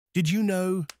Did you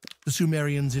know the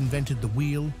Sumerians invented the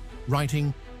wheel,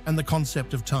 writing, and the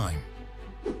concept of time?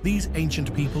 These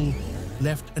ancient people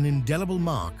left an indelible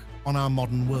mark on our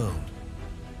modern world.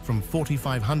 From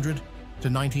 4500 to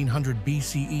 1900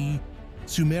 BCE,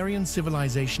 Sumerian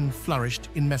civilization flourished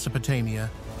in Mesopotamia,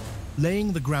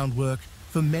 laying the groundwork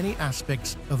for many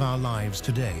aspects of our lives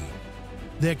today.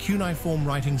 Their cuneiform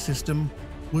writing system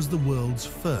was the world's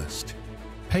first,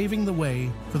 paving the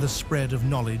way for the spread of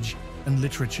knowledge and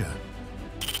literature.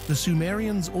 The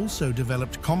Sumerians also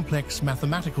developed complex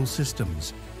mathematical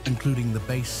systems, including the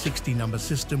base 60 number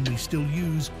system we still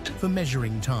use for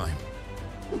measuring time.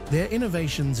 Their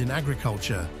innovations in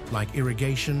agriculture, like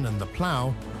irrigation and the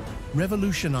plow,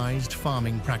 revolutionized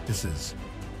farming practices.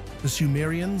 The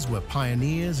Sumerians were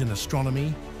pioneers in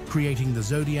astronomy, creating the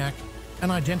zodiac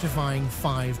and identifying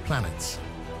 5 planets.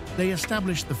 They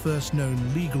established the first known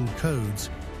legal codes,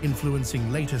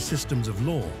 influencing later systems of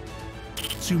law.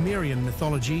 Sumerian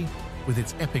mythology, with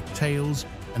its epic tales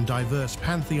and diverse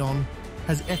pantheon,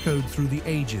 has echoed through the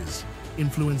ages,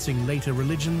 influencing later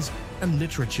religions and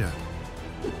literature.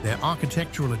 Their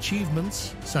architectural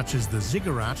achievements, such as the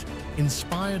ziggurat,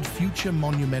 inspired future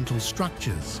monumental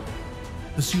structures.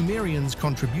 The Sumerians'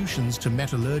 contributions to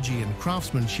metallurgy and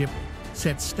craftsmanship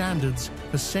set standards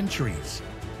for centuries.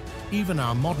 Even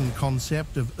our modern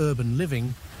concept of urban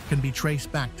living can be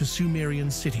traced back to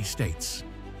Sumerian city-states.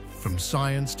 From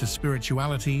science to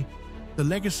spirituality, the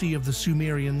legacy of the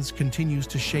Sumerians continues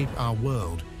to shape our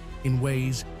world in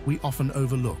ways we often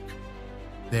overlook.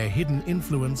 Their hidden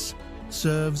influence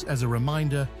serves as a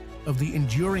reminder of the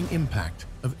enduring impact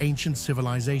of ancient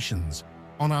civilizations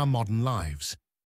on our modern lives.